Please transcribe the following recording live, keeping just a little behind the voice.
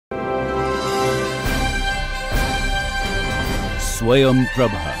Swayam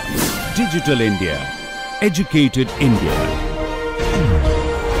Prabha. Digital India. Educated India.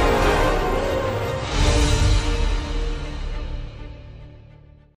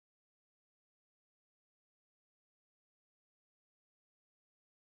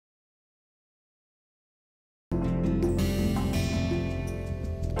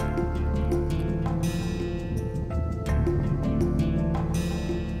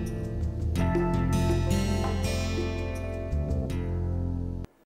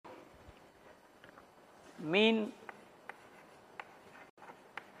 Mean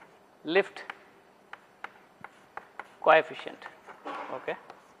lift coefficient. Okay.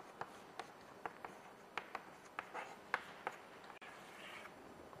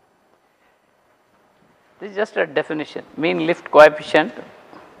 This is just a definition, mean lift coefficient,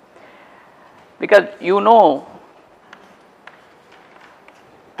 because you know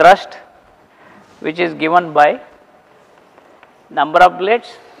thrust which is given by number of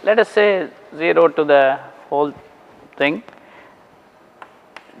blades, let us say 0 to the whole thing,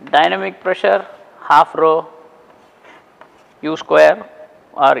 dynamic pressure half rho u square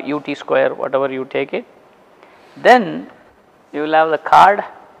or ut square, whatever you take it. Then you will have the card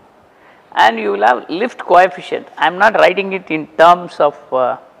and you will have lift coefficient. I am not writing it in terms of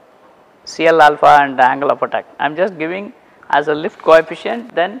CL alpha and the angle of attack, I am just giving as a lift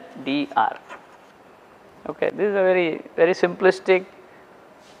coefficient, then dr. Okay, this is a very simplistic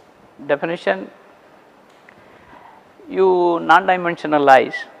definition. You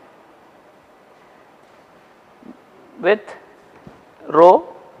non-dimensionalize with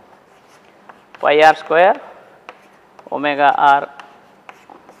rho pi r square omega r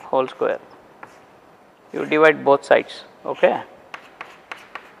whole square. You divide both sides. Okay.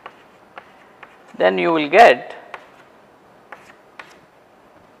 Then you will get,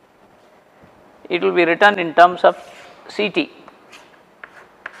 it will be written in terms of Ct.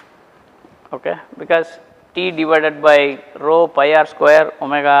 Okay, because T divided by rho pi r square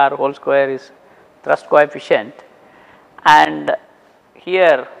omega r whole square is thrust coefficient, and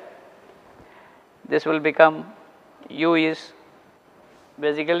here this will become U is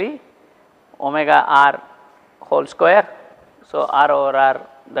basically omega r whole square. So, r over r,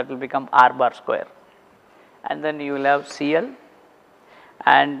 that will become r bar square, and then you will have CL,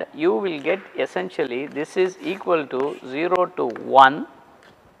 and you will get essentially this is equal to 0 to 1,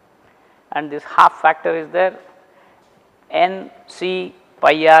 and this half factor is there, n c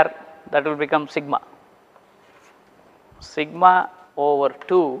pi r, that will become sigma over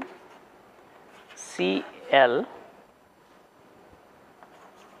 2 CL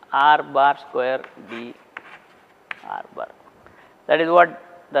r bar square d r bar. That is what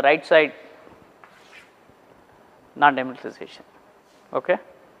the right side non-dimensionalization. Okay.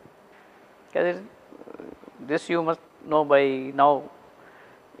 This you must know by now,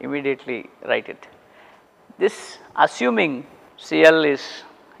 immediately write it. This assuming CL is,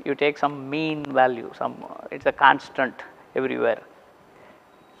 you take some mean value, it is a constant everywhere,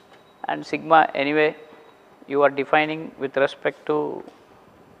 and sigma anyway you are defining with respect to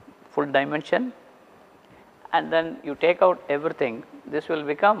full dimension, and then you take out everything, this will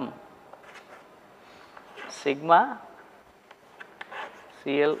become sigma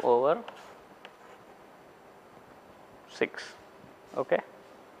CL over 6. Okay.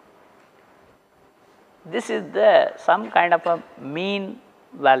 This is the some kind of a mean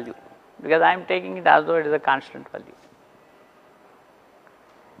value, because I am taking it as though it is a constant value.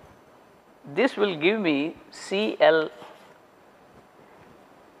 This will give me CL,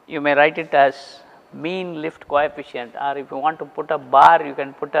 you may write it as mean lift coefficient, or if you want to put a bar, you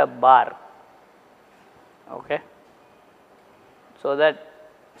can put a bar. Okay. So, that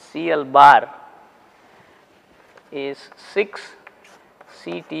CL bar is 6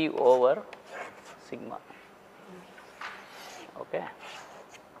 Ct over sigma. Okay.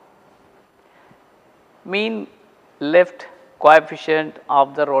 Mean lift coefficient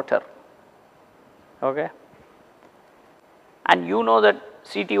of the rotor. Okay. And you know that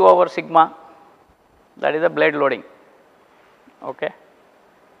Ct over sigma, that is the blade loading. Okay.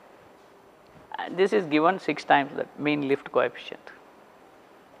 And this is given 6 times that mean lift coefficient.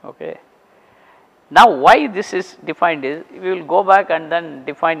 Okay. Now, why this is defined is, we will go back and then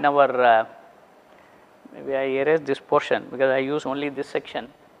define our, maybe I erase this portion because I use only this section.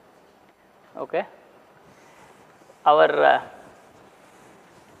 Okay. Our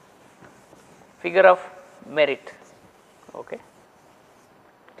figure of merit. Okay.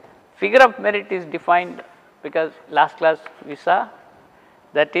 Figure of merit is defined because last class we saw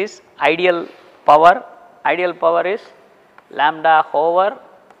that is ideal power. Ideal power is lambda over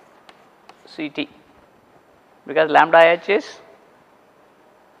Ct, because lambda h is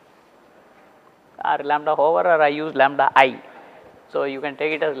or lambda hover, or I use lambda I. So, you can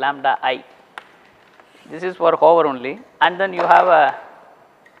take it as lambda I. This is for hover only, and then you have a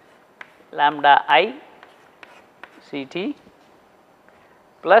lambda I Ct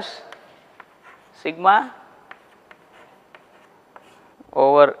plus sigma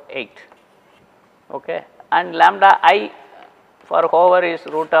over 8, okay. And lambda I for hover is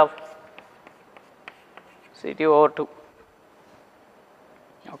root of Ct over 2,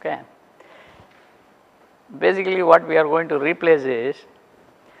 okay. Basically what we are going to replace is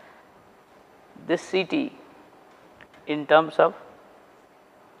this Ct in terms of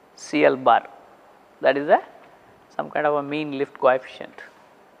CL bar, that is some kind of a mean lift coefficient,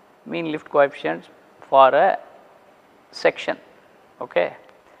 for a section, okay.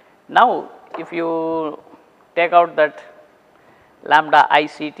 Now if you take out that lambda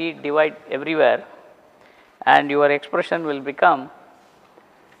ICT, divide everywhere, and your expression will become,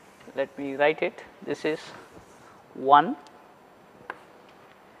 let me write it, this is 1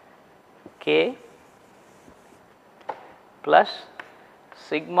 K plus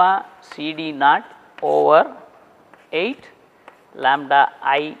sigma CD naught over 8 lambda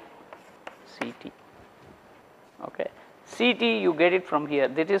I CT, okay. CT you get it from here,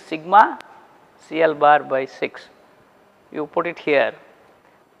 this is sigma CL bar by 6, you put it here,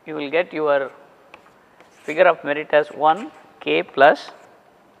 you will get your figure of merit as 1 K plus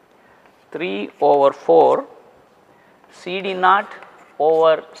 3 over 4 CD naught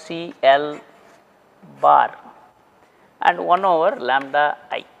over CL bar and 1 over lambda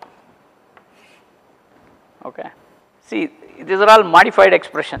I, okay. See, these are all modified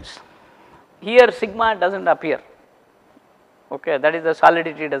expressions. Here sigma does not appear, okay, that is the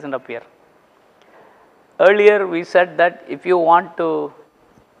solidity does not appear. Earlier we said that if you want to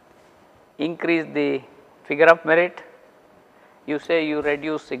increase the figure of merit, you say you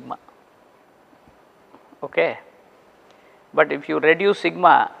reduce sigma, okay. But if you reduce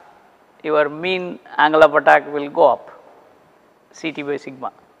sigma, your mean angle of attack will go up, Ct by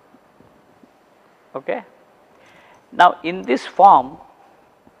sigma, okay. Now in this form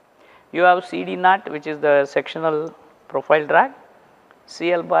you have CD naught, which is the sectional profile drag,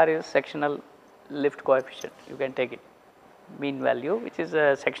 CL bar is sectional lift coefficient, you can take it, mean value, which is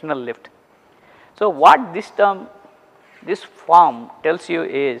a sectional lift. So what this term, this form tells you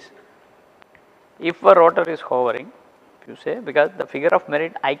is, if a rotor is hovering, if you say, because the figure of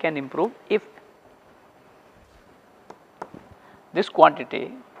merit I can improve if this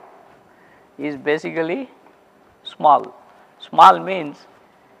quantity is basically small. Small means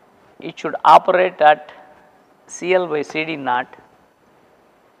it should operate at CL by CD naught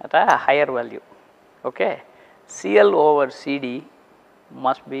at a higher value, okay. CL over CD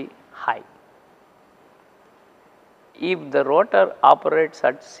must be high. If the rotor operates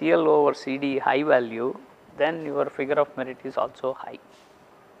at CL over CD high value, then your figure of merit is also high,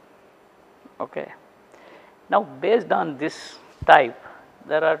 okay. Now based on this type,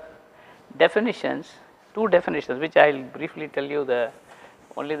 there are definitions, two definitions, which I will briefly tell you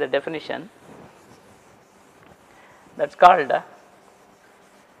only the definition, that is called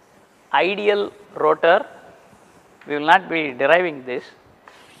ideal rotor. We will not be deriving this,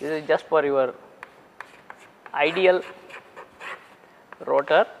 this is just for your ideal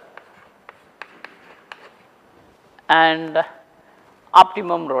rotor and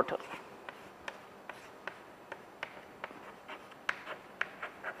optimum rotor.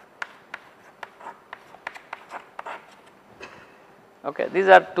 Okay, these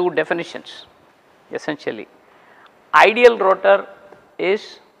are two definitions essentially. Ideal rotor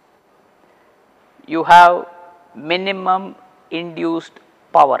is you have minimum induced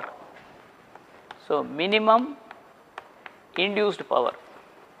power. So, minimum induced power,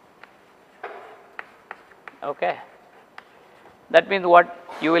 okay. That means what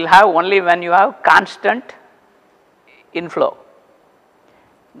you will have only when you have constant inflow,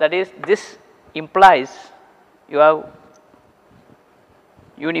 that is, this implies you have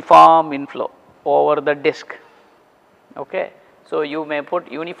uniform inflow over the disk, okay. So, you may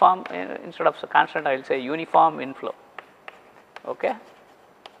put uniform instead of constant, I will say uniform inflow, okay.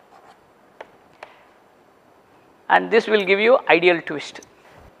 And this will give you ideal twist.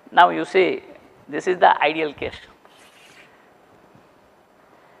 Now you see, this is the ideal case.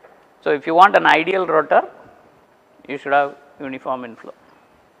 So if you want an ideal rotor, you should have uniform inflow.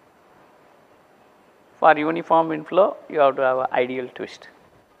 For uniform inflow, you have to have an ideal twist,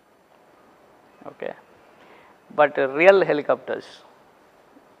 okay. But real helicopters,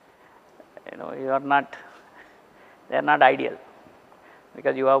 you are not, they are not ideal,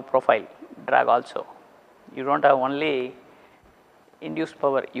 because you have profile drag also. You do not have only induced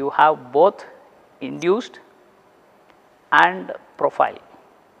power, you have both induced and profile.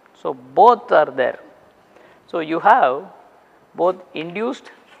 So, both are there. So, you have both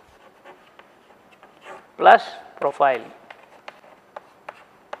induced plus profile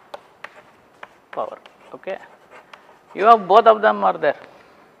power. Okay. You have both of them are there,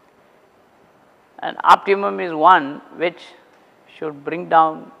 and optimum is one which should bring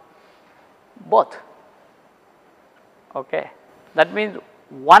down both. Okay. That means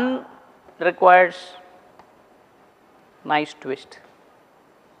one requires nice twist,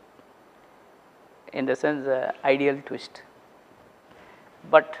 in the sense ideal twist,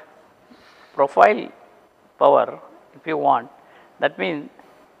 but profile power, if you want, that means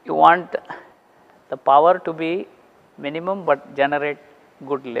you want the power to be minimum but generate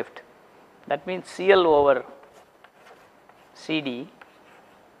good lift. That means CL over CD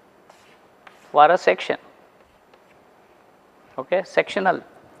for a section. Okay, sectional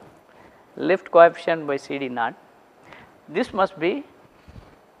lift coefficient by CD naught, this must be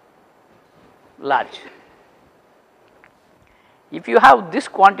large. If you have this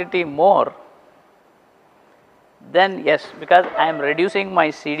quantity more, then yes, because I am reducing my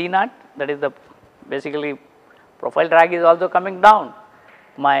CD naught, that is the basically profile drag is also coming down,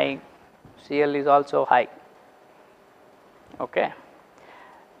 my CL is also high. Okay.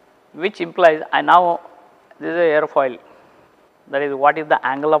 Which implies I now, this is a airfoil, that is what is the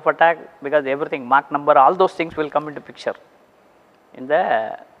angle of attack, because everything Mach number, all those things will come into picture in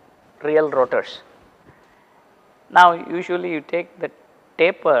the real rotors. Now, usually you take the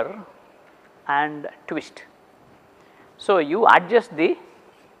taper and twist. So, you adjust the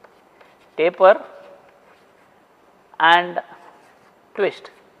taper and twist,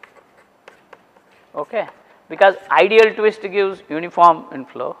 okay, because ideal twist gives uniform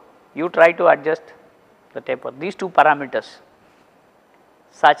inflow, you try to adjust the taper, these two parameters,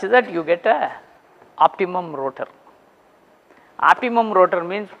 such that you get a optimum rotor. Optimum rotor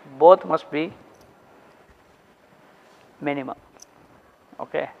means both must be minimum.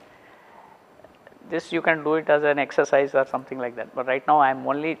 Okay. This you can do it as an exercise or something like that, but right now I am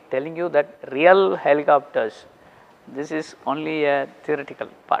only telling you that real helicopters, this is only a theoretical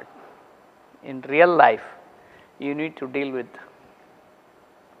part. In real life, you need to deal with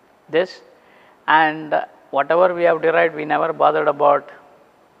this, and whatever we have derived, we never bothered about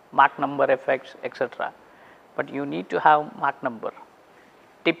Mach number effects, etc. But you need to have Mach number,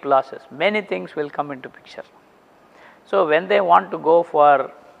 tip losses, many things will come into picture. So, when they want to go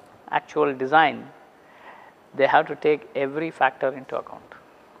for actual design, they have to take every factor into account.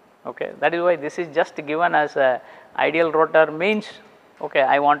 Okay. That is why this is just given as a ideal rotor means, okay,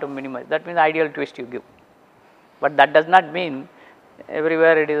 I want to minimize, that means ideal twist you give, but that does not mean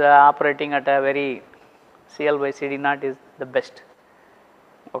everywhere it is operating at a very CL by CD naught is the best.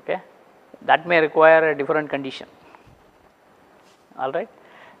 Okay. That may require a different condition. All right.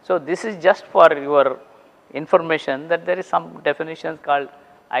 So, this is just for your information that there is some definitions called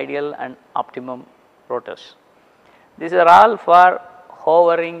ideal and optimum rotors. These are all for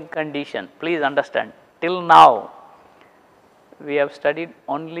hovering condition. Please understand, till now we have studied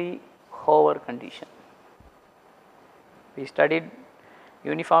only hover condition. We studied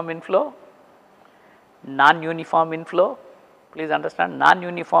uniform inflow, non-uniform inflow. Please understand,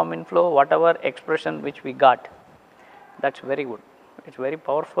 non-uniform inflow, whatever expression which we got, that is very good, it is very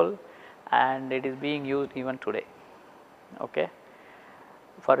powerful and it is being used even today. Okay.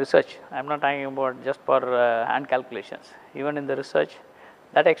 For research, I am not talking about just for hand calculations, even in the research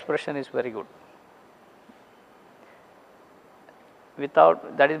that expression is very good.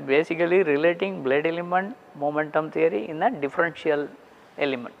 Without, that is basically relating blade element momentum theory in a differential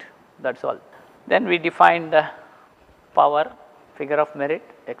element, that is all. Then we defined power, figure of merit,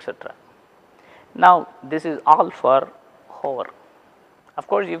 etc. Now, this is all for hover. Of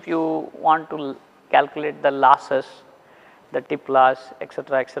course, if you want to calculate the losses, the tip loss,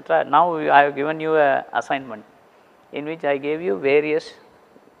 etc., etc., now I have given you a assignment in which I gave you various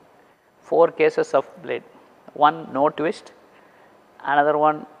 4 cases of blade, one no twist, another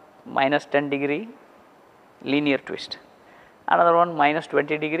one minus 10 degree linear twist, another one minus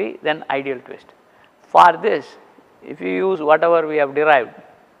 20 degree, then ideal twist. For this, if you use whatever we have derived,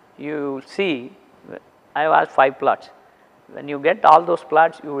 you will see I have asked 5 plots. When you get all those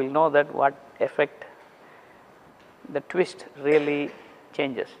plots, you will know that what effect the twist really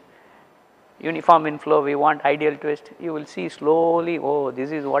changes. Uniform inflow, we want ideal twist, you will see slowly, oh,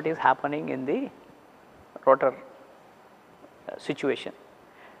 this is what is happening in the rotor situation,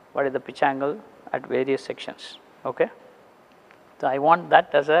 what is the pitch angle at various sections. Okay. So, I want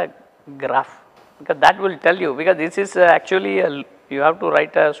that as a graph, because that will tell you, because this is actually you have to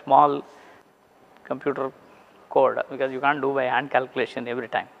write a small computer code, because you can't do by hand calculation every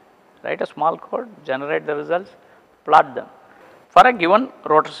time. Write a small code, generate the results, plot them for a given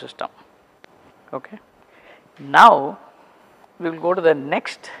rotor system. Okay. Now, we will go to the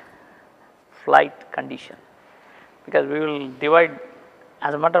next flight condition, because we will divide,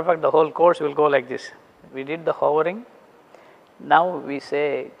 as a matter of fact the whole course will go like this. We did the hovering, now we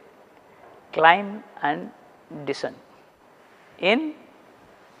say climb and descent in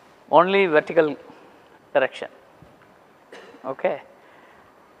only vertical direction. Okay.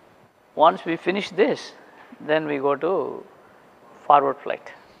 Once we finish this, then we go to forward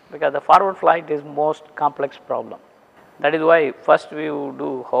flight, because the forward flight is most complex problem. That is why first we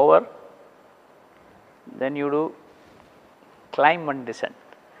do hover, then you do climb and descent.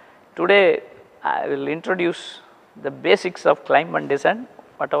 Today I will introduce the basics of climb and descent,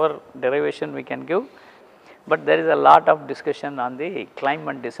 whatever derivation we can give, but there is a lot of discussion on the climb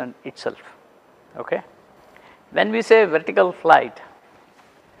and descent itself. Okay. When we say vertical flight,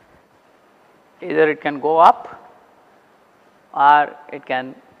 either it can go up or it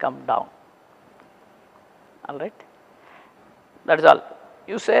can come down, all right. That is all.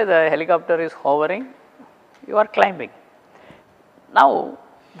 You say the helicopter is hovering, you are climbing. Now,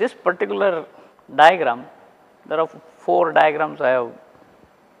 this particular diagram, there are 4 diagrams I have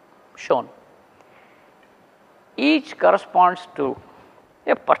shown. Each corresponds to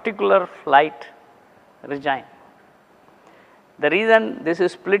a particular flight regime. The reason this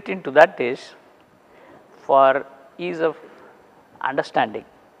is split into that is for ease of understanding.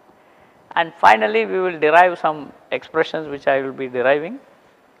 And finally, we will derive some expressions which I will be deriving,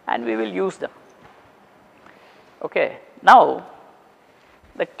 and we will use them. Okay. Now,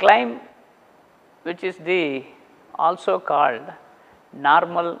 the climb, which is the also called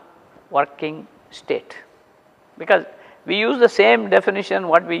normal working state, because we use the same definition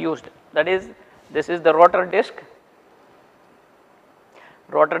what we used, that is, this is the rotor disc.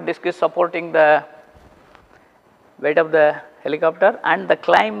 Rotor disc is supporting the weight of the helicopter, and the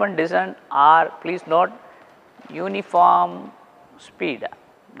climb and descent are, please note, uniform speed.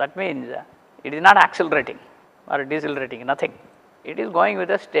 That means it is not accelerating or decelerating, nothing. It is going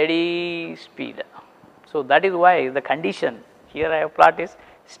with a steady speed. So, that is why the condition here I have plot is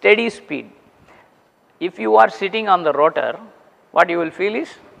steady speed. If you are sitting on the rotor, what you will feel is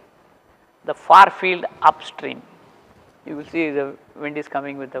the far field upstream. You will see the wind is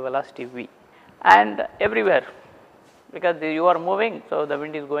coming with the velocity v, and everywhere, because you are moving, so the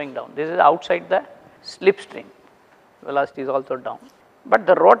wind is going down. This is outside the slipstream, velocity is also down, but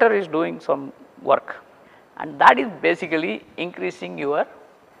the rotor is doing some work, and that is basically increasing your,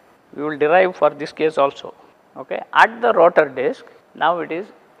 we will derive for this case also. Okay. At the rotor disc, now it is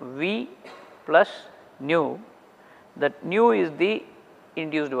v plus nu, that nu is the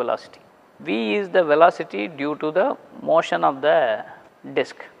induced velocity, v is the velocity due to the motion of the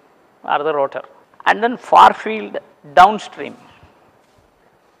disc or the rotor, and then far field downstream.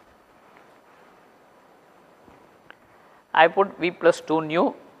 I put v plus 2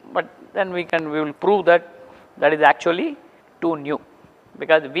 nu, but then we will prove that that is actually 2 nu,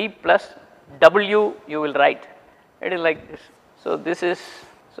 because v plus w you will write, it is like this. So, this is,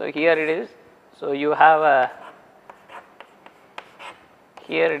 so here it is, so you have a,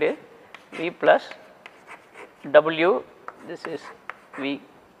 here it is v plus w, this is v,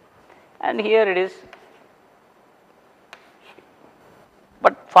 and here it is.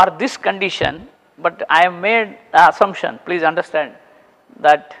 But for this condition, but I have made the assumption, please understand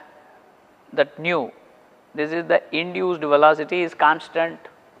that nu, this is the induced velocity is constant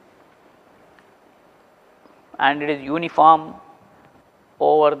and it is uniform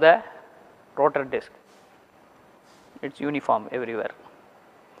over the rotor disc, it is uniform everywhere.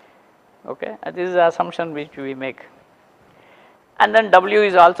 Okay. And this is the assumption which we make, and then w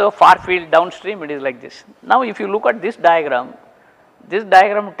is also far field downstream, it is like this. Now, if you look at this diagram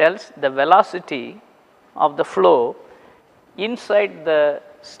tells the velocity of the flow inside the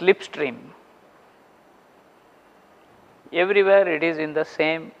slipstream. Everywhere it is in the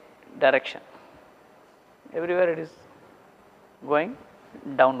same direction, everywhere it is going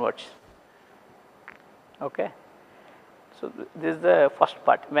downwards. Okay. So, this is the first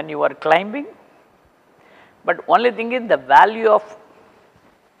part when you are climbing, but only thing is the value of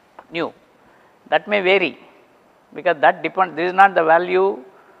nu, that may vary, because that depends, this is not the value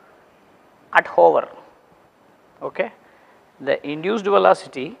at hover. Okay. The induced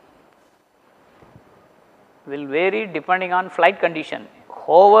velocity will vary depending on flight condition.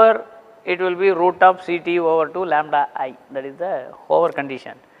 Hover, it will be root of Ct over 2 lambda I, that is the hover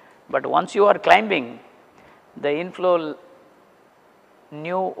condition. But once you are climbing, the inflow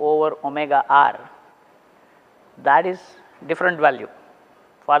nu over omega r that is different value.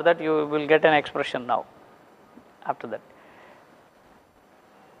 For that you will get an expression now after that.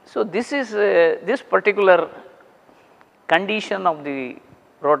 So, this is this particular condition of the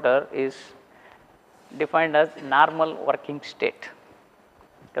rotor is defined as normal working state,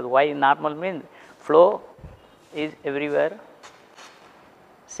 because why normal means flow is everywhere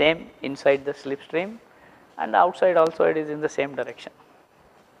same inside the slipstream and outside also it is in the same direction.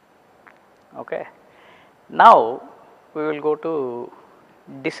 Okay. Now, we will go to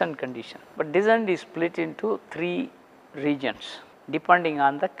descent condition, but descent is split into 3 regions depending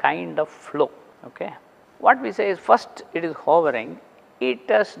on the kind of flow. Okay. What we say is, first it is hovering, it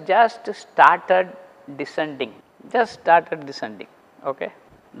has just started descending, Okay.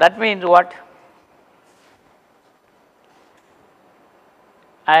 That means what?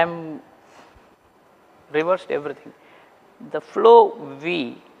 I am reversed everything. The flow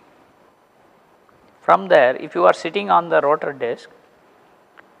V, from there if you are sitting on the rotor disc,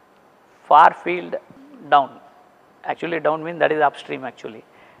 far field down, actually down means that is upstream actually,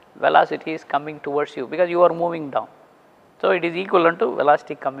 velocity is coming towards you because you are moving down. So, it is equivalent to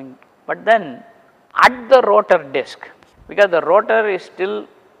velocity coming, but then at the rotor disc, because the rotor is still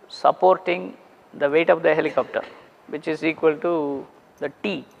supporting the weight of the helicopter, which is equal to the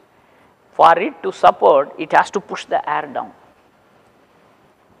T. For it to support, it has to push the air down.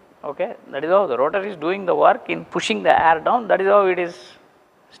 Okay. That is how the rotor is doing the work in pushing the air down, that is how it is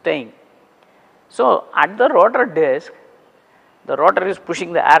staying. So, at the rotor disc, the rotor is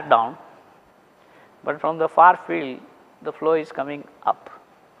pushing the air down, but from the far field the flow is coming up.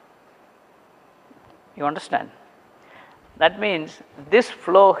 You understand? That means this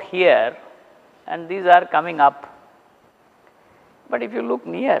flow here and these are coming up, but if you look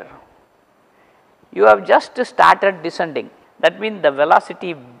near, you have just started descending. That means the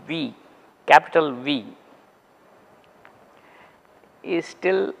velocity V, capital V, is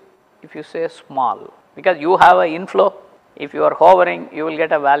still, if you say, small, because you have a inflow. If you are hovering, you will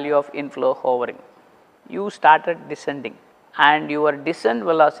get a value of inflow hovering. You started descending and your descent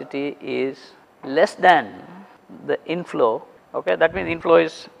velocity is less than the inflow. Okay. That means inflow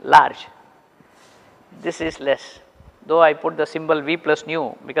is large, this is less, though I put the symbol V plus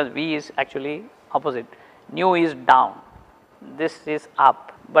nu because V is actually opposite, nu is down, this is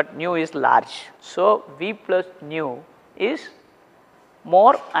up, but nu is large. So, V plus nu is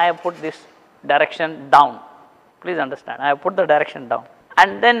more, I have put this direction down, please understand, I have put the direction down,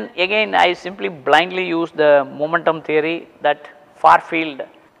 and then again I simply blindly use the momentum theory that far field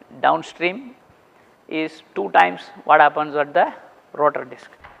downstream is 2 times what happens at the rotor disc.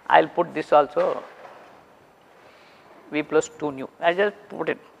 I will put this also V plus 2 nu, I just put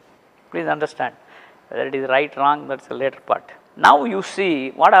it, please understand, whether it is right wrong that is a later part. Now, you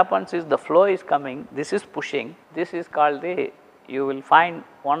see what happens is the flow is coming, this is pushing, this is called the, you will find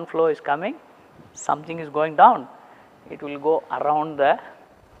one flow is coming, something is going down, it will go around the,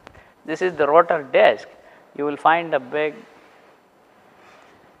 this is the rotor disc, you will find a big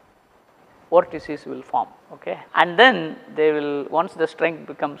vortices will form. Okay. And then they will, once the strength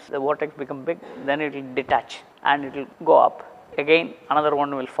becomes, the vortex become big, then it will detach and it will go up, again another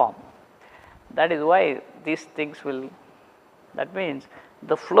one will form. That is why these things will, that means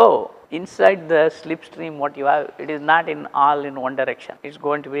the flow inside the slipstream what you have, it is not in all in one direction, it is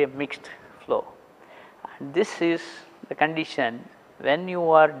going to be a mixed flow. And this is the condition when you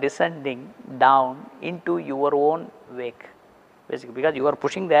are descending down into your own wake, basically, because you are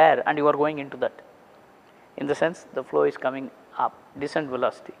pushing the air and you are going into that. In the sense the flow is coming up, descent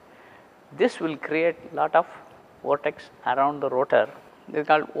velocity. This will create lot of vortex around the rotor, this is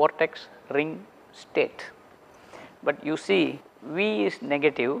called vortex ring state. But you see V is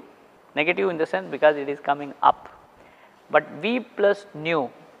negative, negative in the sense because it is coming up, but V plus nu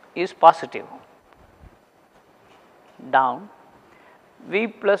is positive, down, V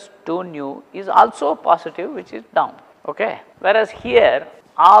plus 2 nu is also positive, which is down. Okay. Whereas here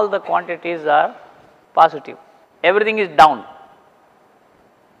all the quantities are positive, everything is down,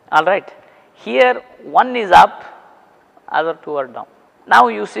 alright. Here one is up, other 2 are down. Now,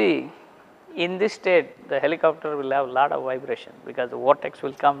 you see in this state the helicopter will have lot of vibration because the vortex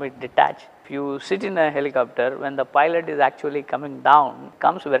will come, it detach. If you sit in a helicopter, when the pilot is actually coming down,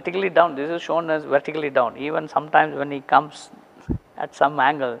 comes vertically down, this is shown as vertically down, even sometimes when he comes at some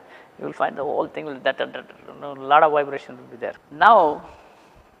angle, you will find the whole thing will lot of vibration will be there. Now,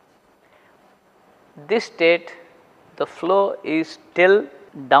 this state the flow is still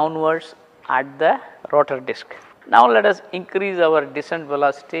downwards at the rotor disc. Now, let us increase our descent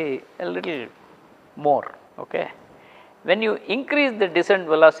velocity a little more. Okay. When you increase the descent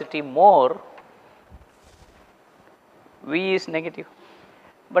velocity more, V is negative.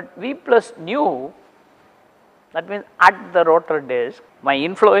 But V plus nu, that means at the rotor disk, my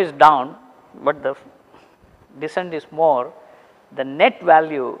inflow is down, but the descent is more, the net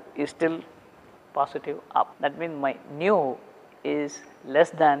value is still positive up. That means my nu is less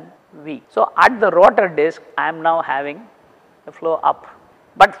than V. So, at the rotor disk, I am now having the flow up,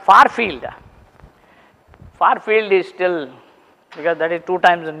 but far field is still, because that is 2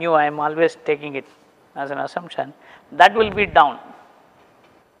 times the nu, I am always taking it as an assumption, that will be down.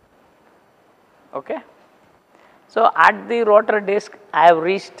 Okay. So, at the rotor disk I have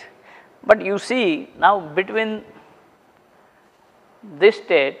reached, but you see now between this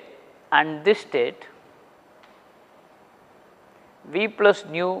state and this state, V plus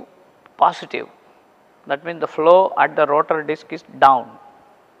nu positive, that means the flow at the rotor disk is down.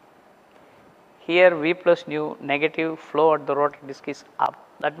 Here V plus nu negative, flow at the rotor disk is up.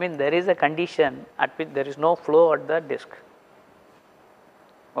 That means there is a condition at which there is no flow at the disk.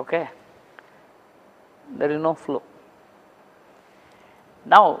 Okay. There is no flow.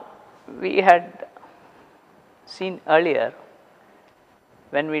 Now, we had seen earlier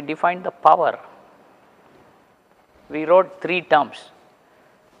when we defined the power, we wrote 3 terms: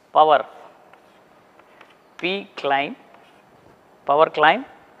 power, P climb, power climb,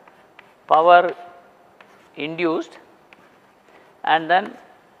 power induced, and then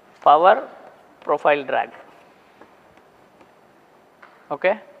power profile drag.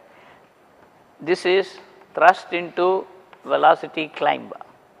 Okay. This is thrust into velocity climb,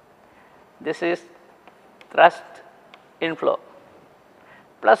 this is thrust inflow,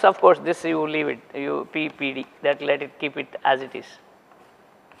 plus of course this you leave it, you PPD, that let it keep it as it is.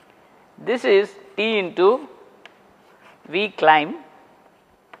 This is T into V climb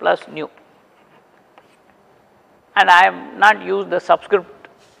plus nu, and I have not used the subscript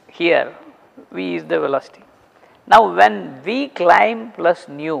here, V is the velocity. Now, when V climb plus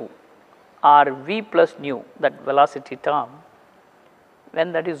nu or V plus nu, that velocity term,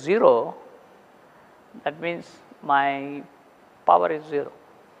 when that is 0, that means my power is 0,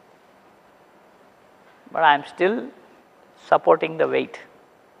 but I am still supporting the weight.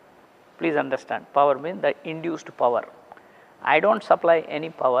 Please understand, power means the induced power. I do not supply any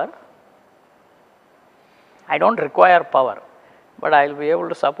power, I do not require power, but I will be able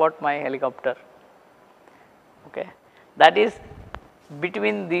to support my helicopter. Okay. That is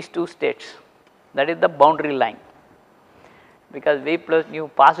between these 2 states, that is the boundary line, because V plus nu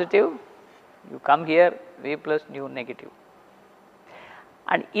positive, you come here, V plus nu negative.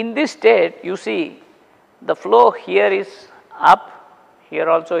 And in this state you see the flow here is up, here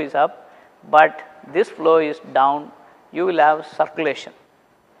also is up, but this flow is down, you will have circulation,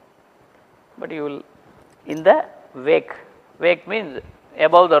 but you will in the wake, wake means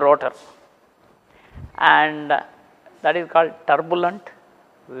above the rotor, and that is called turbulent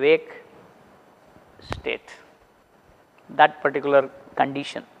wake state, that particular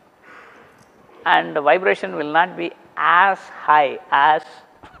condition, and the vibration will not be as high as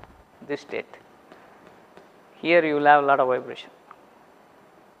this state. Here you will have a lot of vibration.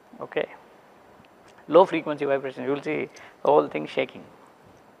 Okay. Low frequency vibration, you will see the whole thing shaking.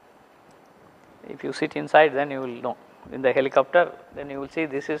 If you sit inside, then you will know. In the helicopter, then you will see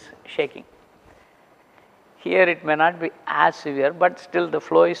this is shaking. Here it may not be as severe, but still the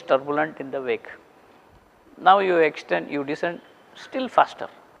flow is turbulent in the wake. Now you extend, you descend still faster,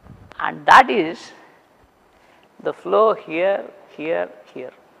 and that is the flow here, here,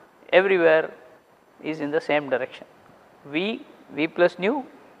 here, everywhere is in the same direction. V plus nu,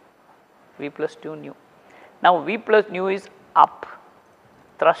 V plus 2 nu. Now V plus nu is up,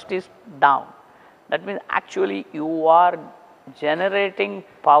 thrust is down. That means actually you are generating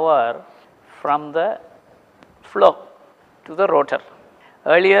power from the flow to the rotor.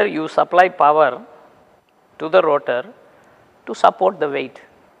 Earlier you supply power to the rotor to support the weight,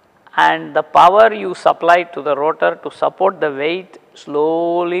 and the power you supply to the rotor to support the weight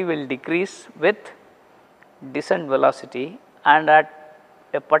slowly will decrease with descent velocity, and at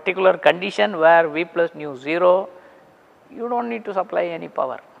a particular condition where V plus nu 0, you do not need to supply any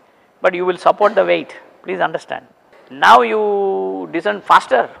power, but you will support the weight. Please understand. Now you descend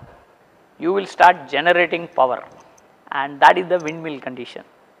faster, you will start generating power, and that is the windmill condition.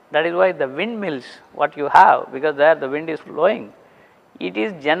 That is why the windmills what you have, because there the wind is flowing, it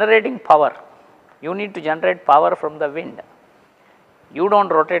is generating power. You need to generate power from the wind. You do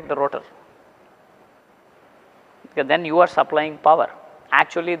not rotate the rotor, because then you are supplying power.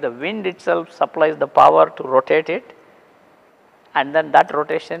 Actually the wind itself supplies the power to rotate it, and then that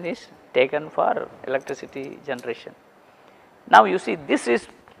rotation is taken for electricity generation. Now you see this is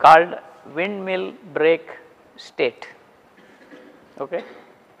called windmill brake state. Okay.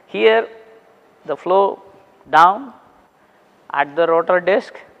 Here the flow down at the rotor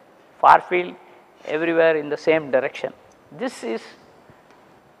disc, far field everywhere in the same direction. This is,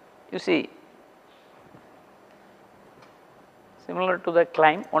 you see, similar to the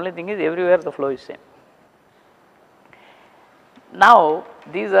climb, only thing is everywhere the flow is same. Now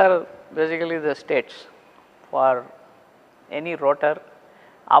these are basically the states for any rotor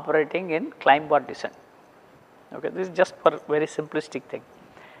operating in climb or descent. Okay, this is just for very simplistic thing.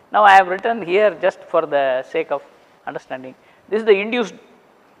 Now I have written here just for the sake of understanding, this is the induced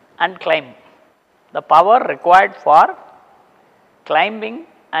and climb, the power required for climbing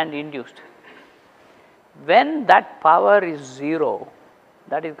and induced. When that power is 0,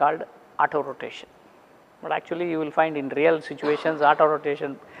 that is called auto rotation. But actually you will find in real situations auto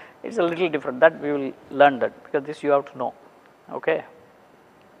rotation is a little different, that we will learn that, because this you have to know. Okay.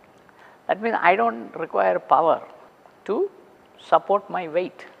 That means I do not require power to support my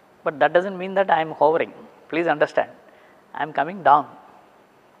weight, but that does not mean that I am hovering, please understand, I am coming down.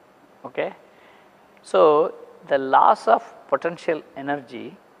 Okay. So the loss of potential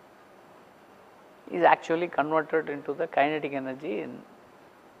energy is actually converted into the kinetic energy in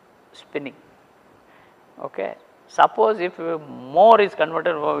spinning. Okay. Suppose if more is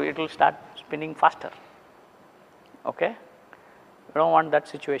converted, it will start spinning faster. Okay. We do not want that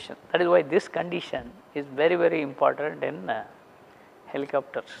situation. That is why this condition is very, very important in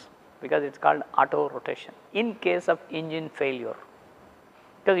helicopters, because it is called auto rotation. In case of engine failure,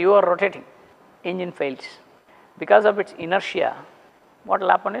 because you are rotating, engine fails, because of its inertia, what will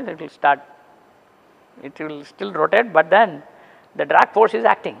happen is it will start, it will still rotate, but then the drag force is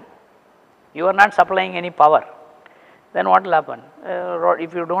acting, you are not supplying any power. Then what will happen?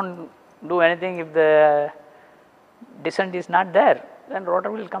 If you do not do anything, if the descent is not there, then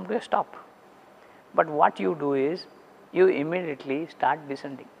rotor will come to a stop. But what you do is, you immediately start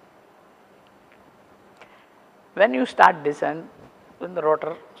descending. When you start descent, then the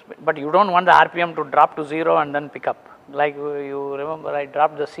rotor, but you do not want the RPM to drop to 0 and then pick up. Like you remember, I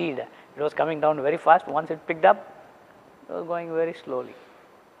dropped the seed, it was coming down very fast, once it picked up, it was going very slowly,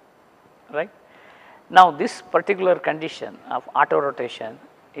 right. Now this particular condition of auto rotation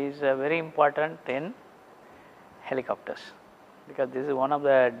is very important in helicopters, because this is one of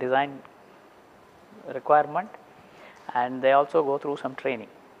the design requirement, and they also go through some training.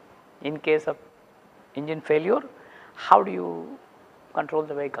 In case of engine failure, how do you control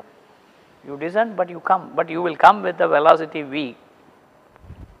the vehicle? You descend, but you will come with the velocity v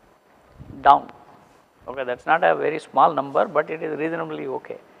down. Okay, that is not a very small number, but it is reasonably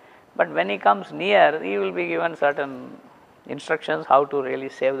okay. But when he comes near, he will be given certain instructions how to really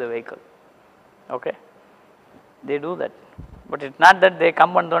save the vehicle. Okay. They do that, but it is not that they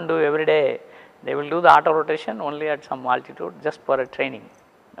come and do not do every day. They will do the auto rotation only at some altitude, just for a training.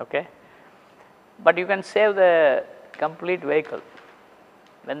 Okay. But you can save the complete vehicle.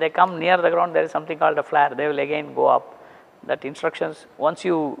 When they come near the ground, there is something called a flare, they will again go up. That instructions, once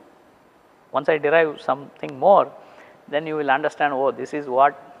I derive something more, then you will understand, oh, this is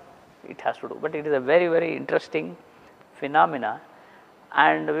what it has to do. But it is a very, very interesting phenomena,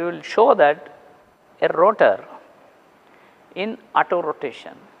 and we will show that a rotor in auto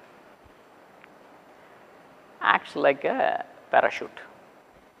rotation acts like a parachute,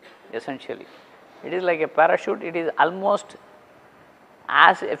 essentially. It is like a parachute, it is almost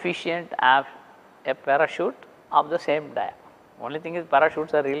as efficient as a parachute of the same dia. Only thing is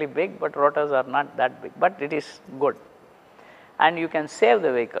parachutes are really big, but rotors are not that big, but it is good, and you can save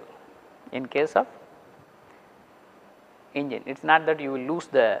the vehicle in case of engine. It is not that you will lose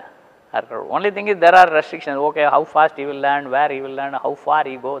the aircraft. Only thing is there are restrictions, okay, how fast he will land, where he will land, how far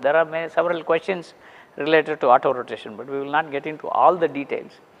he go. There are several questions related to auto rotation, but we will not get into all the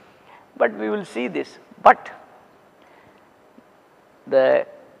details, but we will see this. But the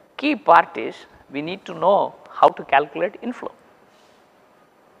key part is, we need to know how to calculate inflow,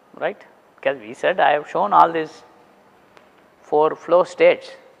 right, because we said I have shown all these 4 flow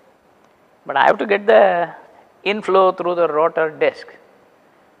states, but I have to get the inflow through the rotor disc,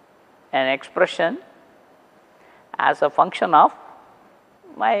 an expression as a function of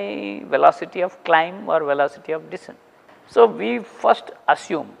my velocity of climb or velocity of descent. So we first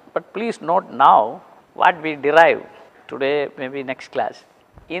assume, but please note now what we derive today, maybe next class.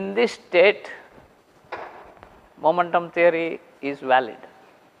 In this state, momentum theory is valid,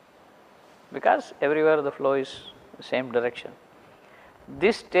 because everywhere the flow is the same direction.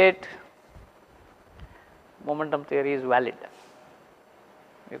 This state, momentum theory is valid,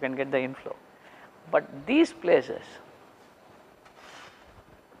 you can get the inflow. But these places,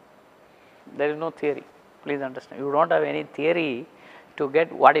 there is no theory, please understand. You do not have any theory to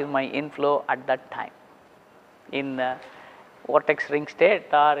get what is my inflow at that time. In vortex ring state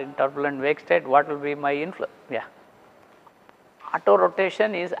or in turbulent wake state, what will be my inflow? Yeah. Auto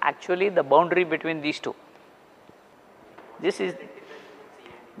rotation is actually the boundary between these two. This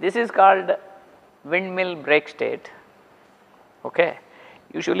is called windmill brake state. Okay.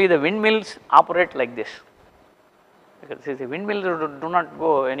 Usually the windmills operate like this, because the windmills do not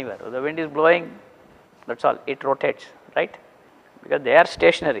go anywhere. The wind is blowing, that's all, it rotates, right? Because they are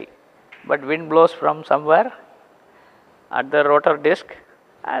stationary, but wind blows from somewhere at the rotor disc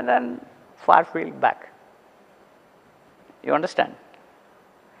and then far field back. You understand?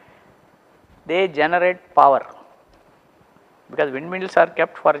 They generate power, because windmills are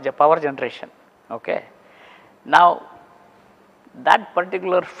kept for power generation. Okay. Now, that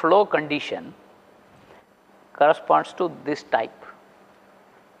particular flow condition corresponds to this type.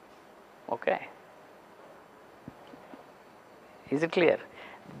 Okay. Is it clear?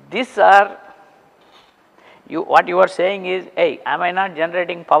 These are, what you are saying is, hey, am I not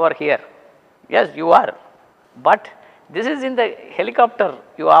generating power here? Yes, you are, but this is in the helicopter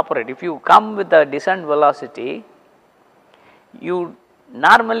you operate. If you come with the descent velocity, you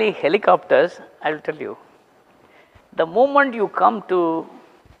normally helicopters, I will tell you, the moment you come to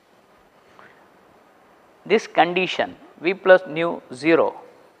this condition V plus nu 0,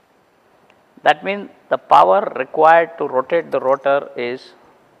 that means the power required to rotate the rotor is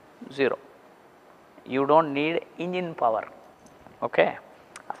 0. You do not need engine power. Okay.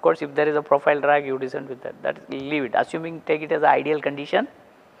 Of course, if there is a profile drag, you descend with that, leave it. Assuming take it as an ideal condition,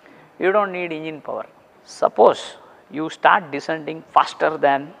 you do not need engine power. Suppose you start descending faster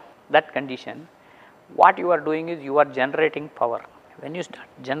than that condition, what you are doing is you are generating power. When you start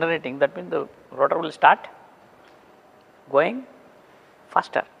generating, that means the rotor will start going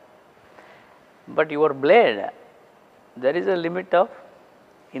faster. But your blade, there is a limit of,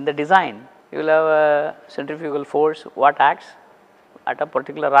 in the design, you will have a centrifugal force what acts at a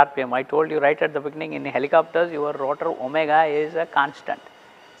particular RPM. I told you right at the beginning, in helicopters your rotor omega is a constant.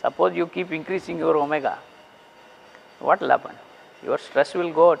 Suppose you keep increasing your omega, what will happen? Your stress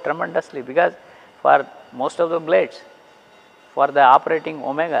will go tremendously, because for most of the blades, for the operating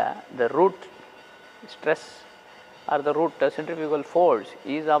omega, the root stress or the root centrifugal force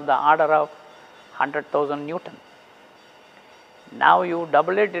is of the order of 100,000 Newton. Now you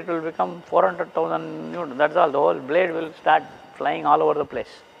double it, it will become 400,000 Newton, that is all, the whole blade will start flying all over the place.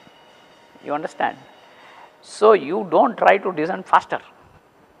 You understand? So you do not try to descend faster.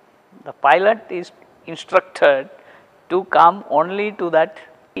 The pilot is instructed to come only to that.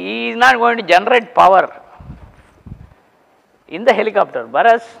 He is not going to generate power in the helicopter,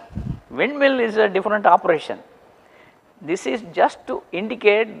 whereas windmill is a different operation. This is just to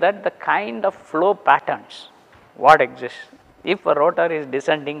indicate that the kind of flow patterns what exists. If a rotor is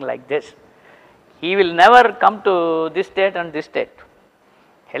descending like this, he will never come to this state and this state.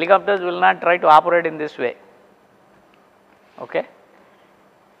 Helicopters will not try to operate in this way. Okay?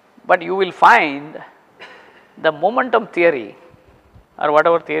 But you will find the momentum theory or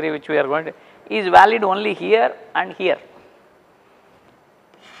whatever theory which we are going to is valid only here and here.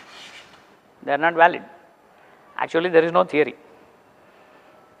 They are not valid. Actually, there is no theory.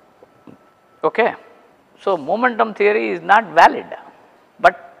 Okay. So, momentum theory is not valid,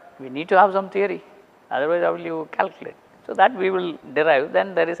 but we need to have some theory, otherwise how will you calculate? So, that we will derive,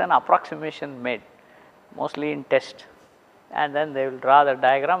 then there is an approximation made mostly in test, and then they will draw the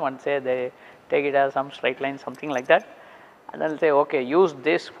diagram and say they take it as some straight line, something like that, and then say okay, use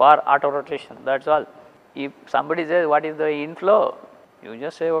this for auto rotation, that is all. If somebody says what is the inflow, you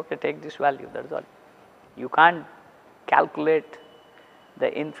just say okay, take this value, that is all. You can't calculate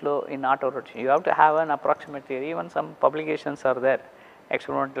the inflow in auto rotation. You have to have an approximate theory. Even some publications are there,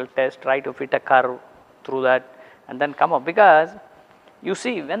 experimental test, try to fit a curve through that and then come up, because you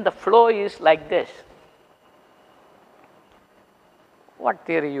see when the flow is like this, what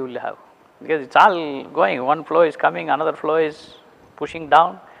theory you will have? Because it is all going, one flow is coming, another flow is pushing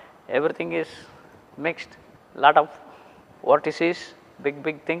down, everything is mixed, lot of vortices,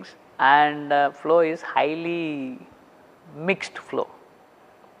 big things, and flow is highly mixed flow.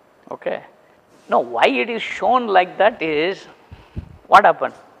 Okay. Now, why it is shown like that is, what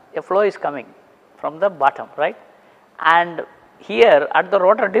happens? A flow is coming from the bottom, right? And here at the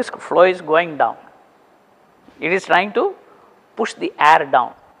rotor disc, flow is going down. It is trying to push the air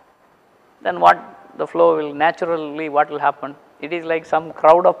down. Then what the flow will naturally, what will happen? It is like some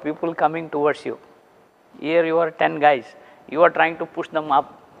crowd of people coming towards you. Here you are 10 guys, you are trying to push them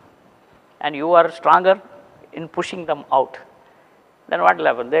up and you are stronger in pushing them out. Then what will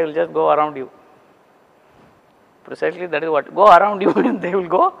happen? They will just go around you. precisely that is what, go around you and they will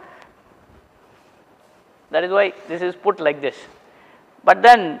go. That is why this is put like this. But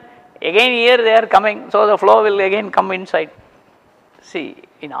then again here they are coming, so the flow will again come inside. See,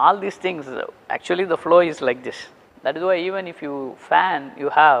 in all these things actually the flow is like this. That is why even if you fan you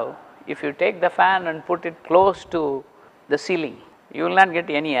have, if you take the fan and put it close to the ceiling, you will not get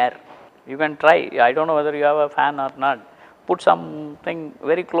any air. You can try, I do not know whether you have a fan or not, put something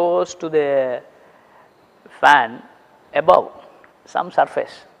very close to the fan above some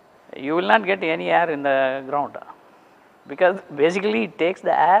surface, you will not get any air in the ground, because basically it takes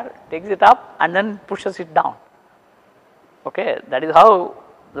the air, takes it up and then pushes it down. Okay, that is how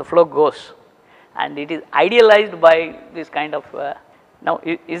the flow goes, and it is idealized by this kind of. Now,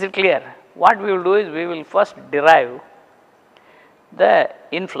 is it clear? What we will do is we will first derive the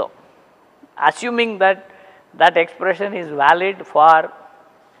inflow, assuming that that expression is valid for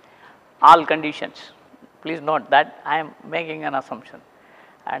all conditions. Please note that I am making an assumption,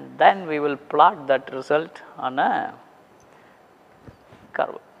 and then we will plot that result on a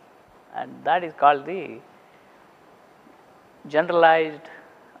curve, and that is called the generalized,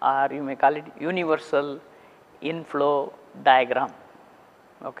 or you may call it universal inflow diagram.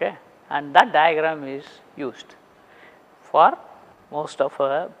 Okay, and that diagram is used for most of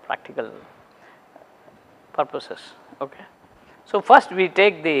our practical purposes. Okay. So, first we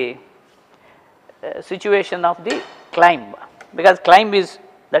take the situation of the climb, because climb is,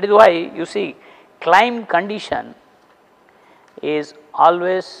 that is why you see climb condition is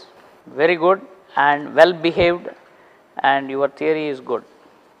always very good and well behaved, and your theory is good,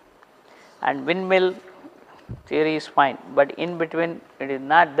 and windmill theory is fine, but in between it is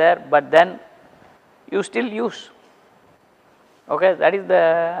not there, but then you still use. Okay, that is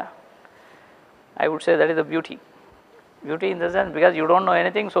the, I would say that is the beauty in the sense, because you do not know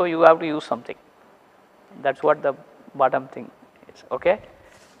anything, so you have to use something. That is what the bottom thing is. Okay.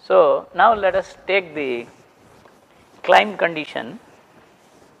 So, now let us take the climb condition,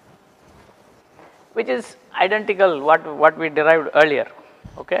 which is identical what we derived earlier.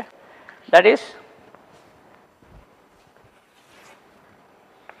 Okay. That is,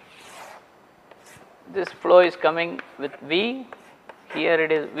 this flow is coming with V, here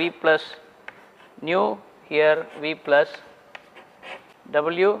it is V plus nu, here V plus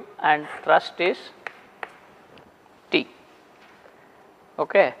W, and thrust is T.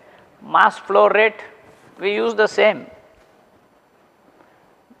 Okay. Mass flow rate, we use the same,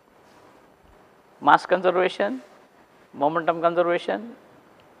 mass conservation, momentum conservation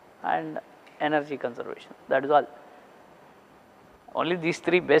and energy conservation, that is all. Only these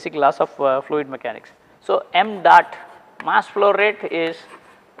three basic laws of fluid mechanics. So, m dot mass flow rate is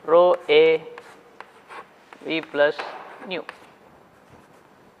rho A V plus nu,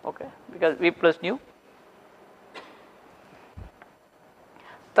 okay, because V plus nu.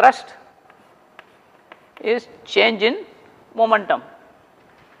 Thrust is change in momentum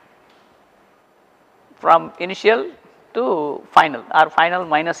from initial to final, or final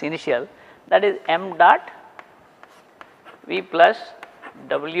minus initial, that is m dot V plus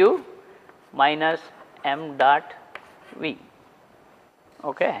W minus m dot V.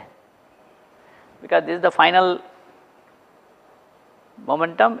 Okay. Because this is the final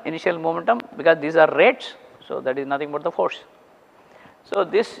momentum, initial momentum, because these are rates, so that is nothing but the force. So,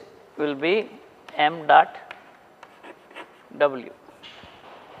 this will be m dot W.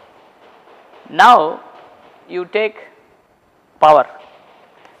 Now, you take power.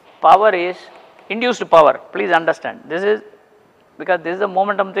 Power is induced power, please understand. This is because this is a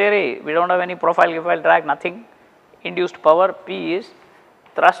momentum theory, we do not have any profile, giffile, drag, nothing. Induced power P is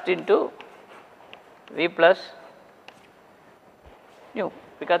thrust into V plus nu,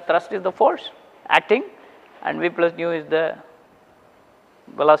 because thrust is the force acting and V plus nu is the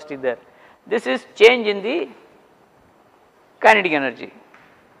velocity there. This is change in the kinetic energy.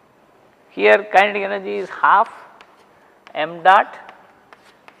 Here kinetic energy is half m dot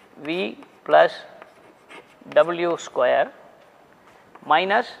V plus W square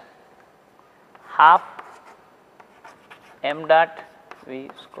minus half m dot V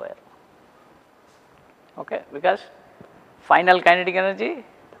square. Okay, because final kinetic energy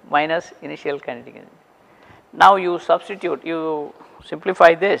minus initial kinetic energy. Now, you substitute, you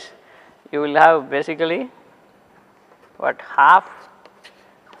simplify this, you will have basically what, half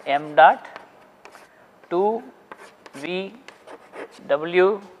m dot 2 V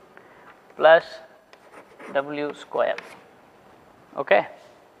W plus W square. Okay.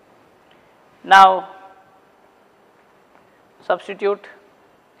 Now, substitute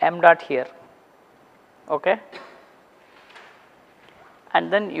m dot here, okay,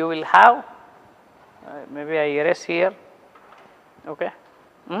 and then you will have maybe I erase here. Okay.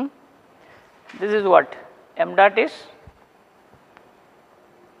 This is what m dot is,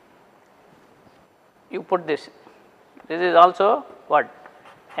 you put this is also what,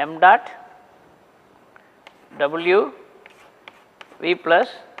 m dot w v plus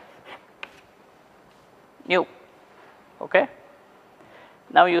nu. Okay.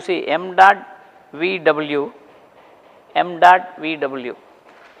 Now you see m dot v w, m dot v w,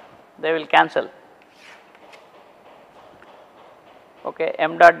 they will cancel. Okay,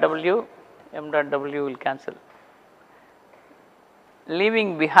 m dot w will cancel,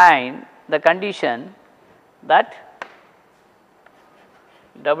 leaving behind the condition that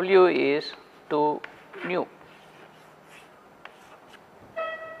w is to nu.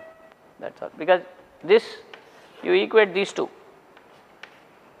 That is all, because this you equate these two.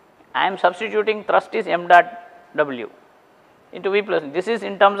 I am substituting thrust is m dot w into v plus, this is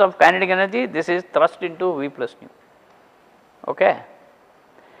in terms of kinetic energy, this is thrust into v plus nu. Okay.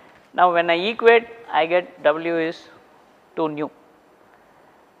 Now when I equate, I get w is 2 nu,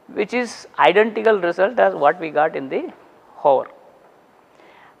 which is identical result as what we got in the hover,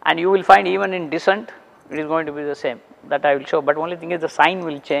 and you will find even in descent it is going to be the same, that I will show, but only thing is the sign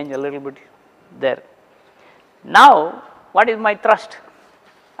will change a little bit there. Now what is my thrust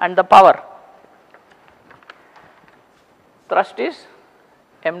and the power? Thrust is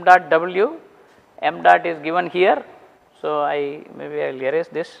m dot w, m dot is given here, so I maybe I will erase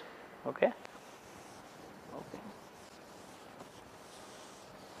this. Okay.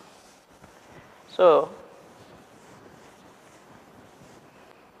 So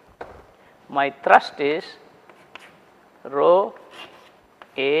my thrust is rho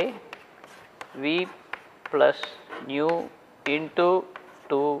a v plus nu into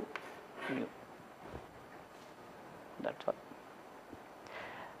 2 nu, that is all.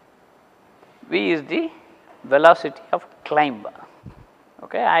 V is the velocity of climb.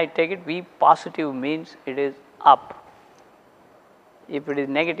 Okay, I take it V positive means it is up, if it is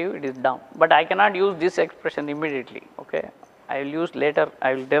negative it is down, but I cannot use this expression immediately. Okay, I will use later,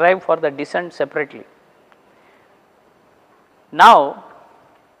 I will derive for the descent separately. Now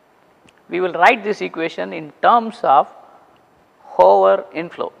we will write this equation in terms of hover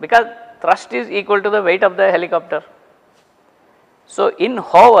inflow, because thrust is equal to the weight of the helicopter. So in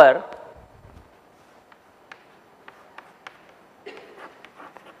hover,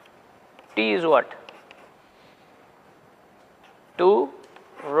 T is what? 2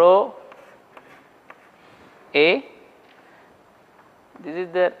 rho a, this is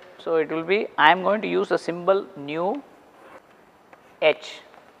there, so it will be, I am going to use the symbol nu h.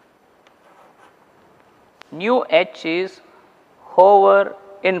 Nu h is hover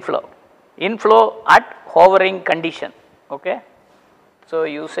inflow, inflow at hovering condition. Okay. So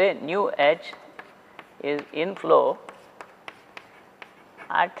you say nu h is inflow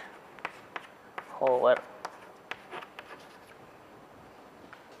at hover.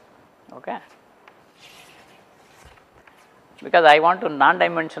 Okay. Because I want to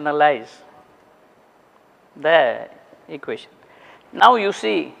non-dimensionalize the equation. Now you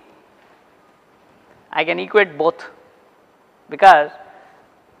see, I can equate both, because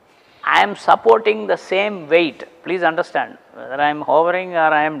I am supporting the same weight. Please understand, whether I am hovering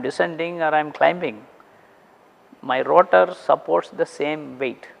or I am descending or I am climbing, my rotor supports the same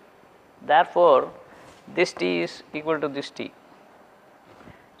weight. Therefore, this T is equal to this T.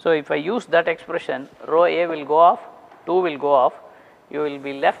 So if I use that expression, rho a will go off, 2 will go off, you will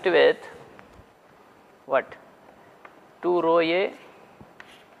be left with what? 2 rho a.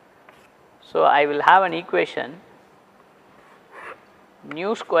 So I will have an equation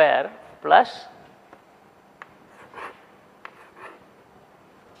nu square plus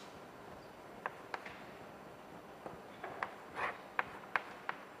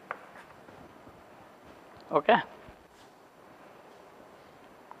okay,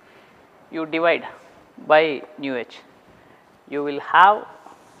 you divide by nu h, you will have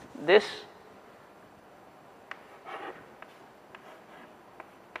this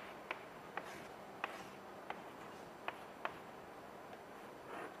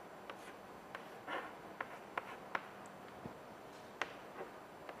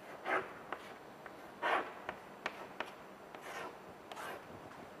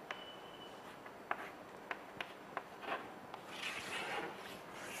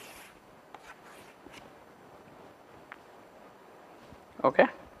okay.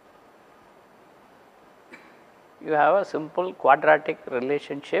 You have a simple quadratic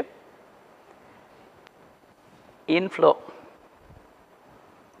relationship, inflow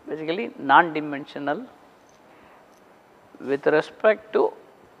basically non-dimensional with respect to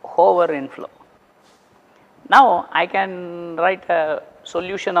hover inflow. Now, I can write a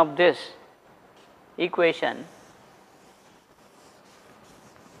solution of this equation,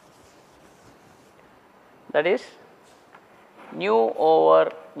 that is nu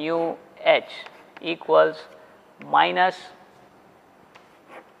over nu h equals minus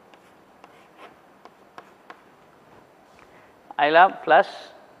I will have plus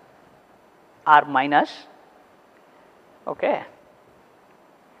or minus, okay,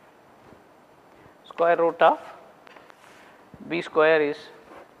 square root of b square is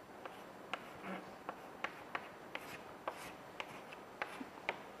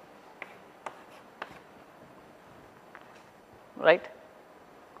right.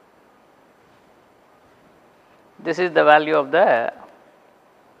 This is the value of the,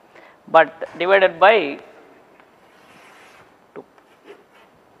 but divided by 2.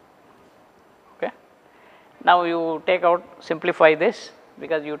 Okay. Now, you take out, simplify this,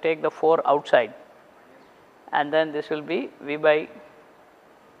 because you take the 4 outside, and then this will be v by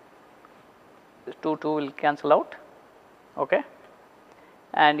 2 will cancel out, okay,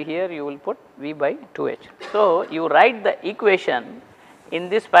 and here you will put v by 2h. So, you write the equation in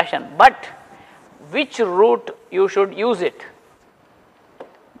this fashion, but which root you should use it,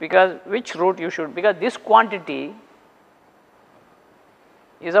 because which root you should, because this quantity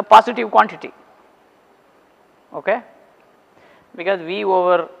is a positive quantity, okay, because v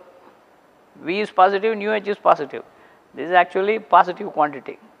over v is positive, nu h is positive, this is actually positive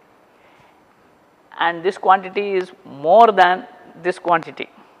quantity, and this quantity is more than this quantity.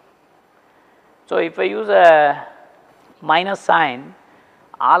 So, if I use a minus sign,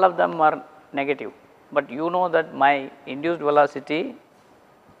 all of them are negative, but you know that my induced velocity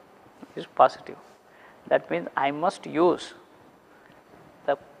is positive. That means I must use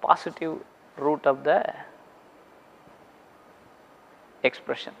the positive root of the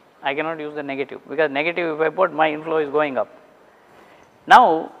expression. I cannot use the negative, because negative if I put, my inflow is going up.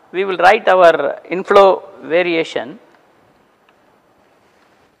 Now, we will write our inflow variation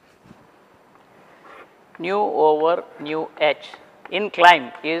nu over nu h in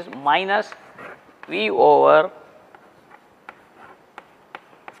climb is minus v over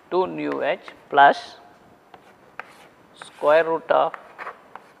 2 nu h plus square root of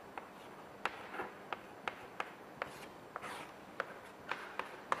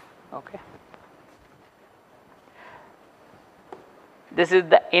okay. This is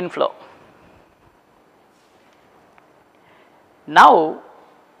the inflow. Now,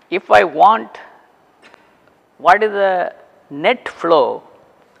 if I want what is the net flow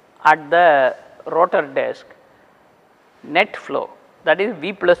at the rotor disk, net flow, that is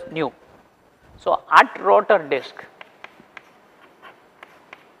v plus nu. So, at rotor disk,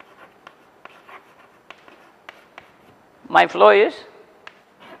 my flow is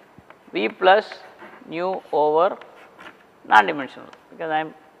v plus nu over non-dimensional, because I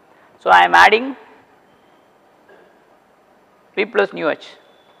am, so I am adding v plus nu h,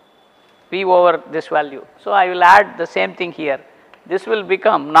 v over this value. So, I will add the same thing here, this will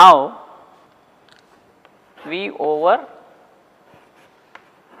become now v over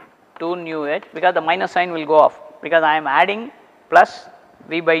 2 nu h, because the minus sign will go off, because I am adding plus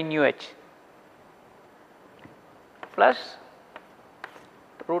v by nu h plus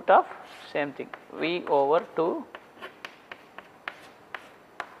root of same thing v over 2,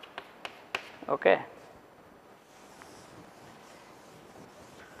 okay.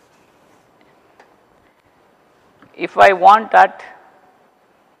 If I want at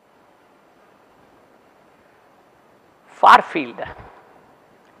far field,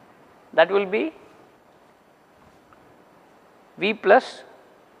 that will be v plus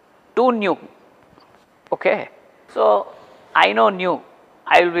 2 nu, okay. So, I know nu,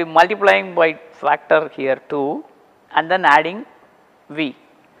 I will be multiplying by factor here 2 and then adding v.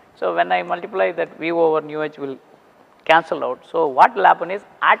 So, when I multiply that, v over nu h will cancel out. So, what will happen is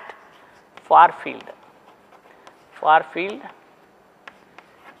at far field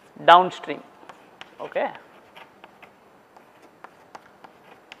downstream, okay.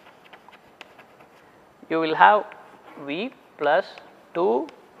 You will have v plus 2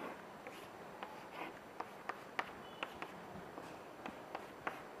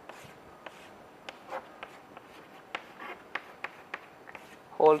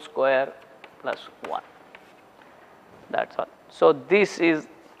 whole square plus 1, that is all. So, these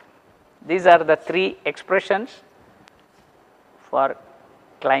are the 3 expressions for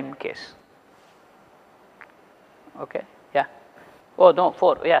climb case, okay, yeah. Oh no,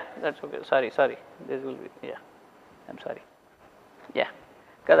 4, yeah, that is okay, sorry, this will be, yeah, I am sorry, yeah,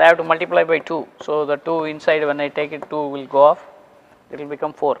 because I have to multiply by 2. So, the 2 inside, when I take it, 2 will go off, it will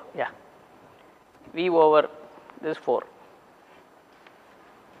become 4, yeah. V over this 4.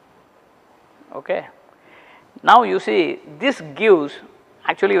 Okay. Now you see this gives,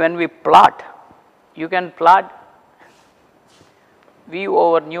 actually when we plot, you can plot V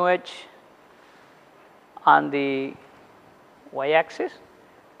over nu h on the y axis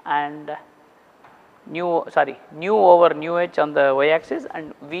and nu over nu h on the y axis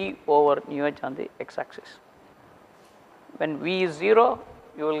and V over nu h on the x axis. When V is 0,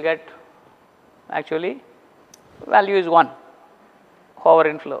 you will get actually value is 1 over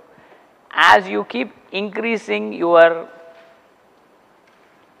inflow. As you keep increasing your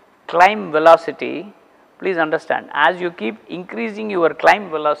climb velocity, please understand, as you keep increasing your climb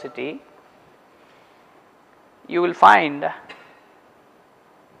velocity, you will find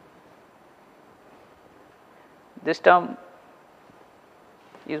this term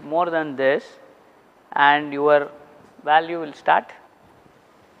is more than this and your value will start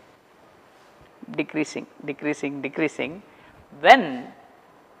decreasing, decreasing, decreasing. When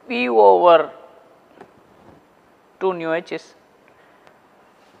V over 2 nu h is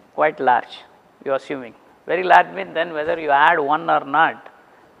quite large, you are assuming. Very large means then whether you add 1 or not,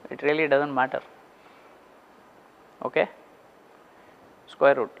 it really does not matter. Okay?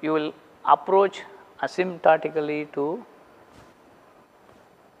 Square root. You will approach asymptotically to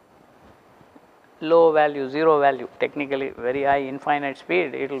low value, 0 value, technically very high infinite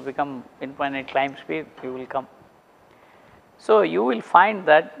speed, it will become infinite climb speed, you will come. So, you will find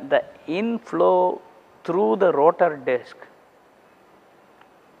that the inflow through the rotor disc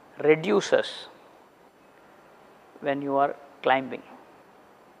reduces when you are climbing,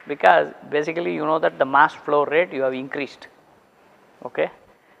 because basically you know that the mass flow rate you have increased. Okay?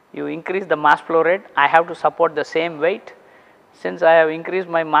 You increase the mass flow rate, I have to support the same weight. Since I have increased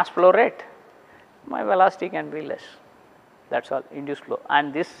my mass flow rate, my velocity can be less, that is all, induced flow,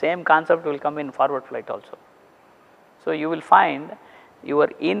 and this same concept will come in forward flight also. So, you will find your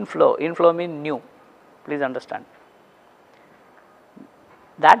inflow means nu, please understand,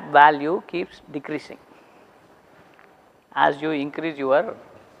 that value keeps decreasing as you increase your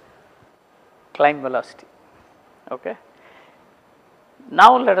climb velocity. Okay.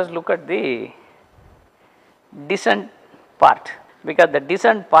 Now, let us look at the descent part, because the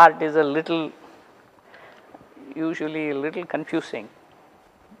descent part is a little usually a little confusing,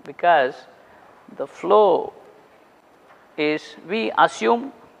 because the flow is, we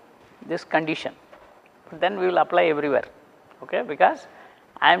assume this condition, then we will apply everywhere. Okay, because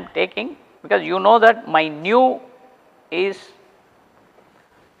I am taking, because you know that my nu is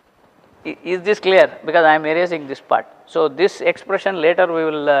this clear, because I am erasing this part. So, this expression later we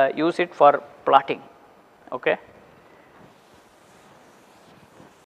will use it for plotting. Okay.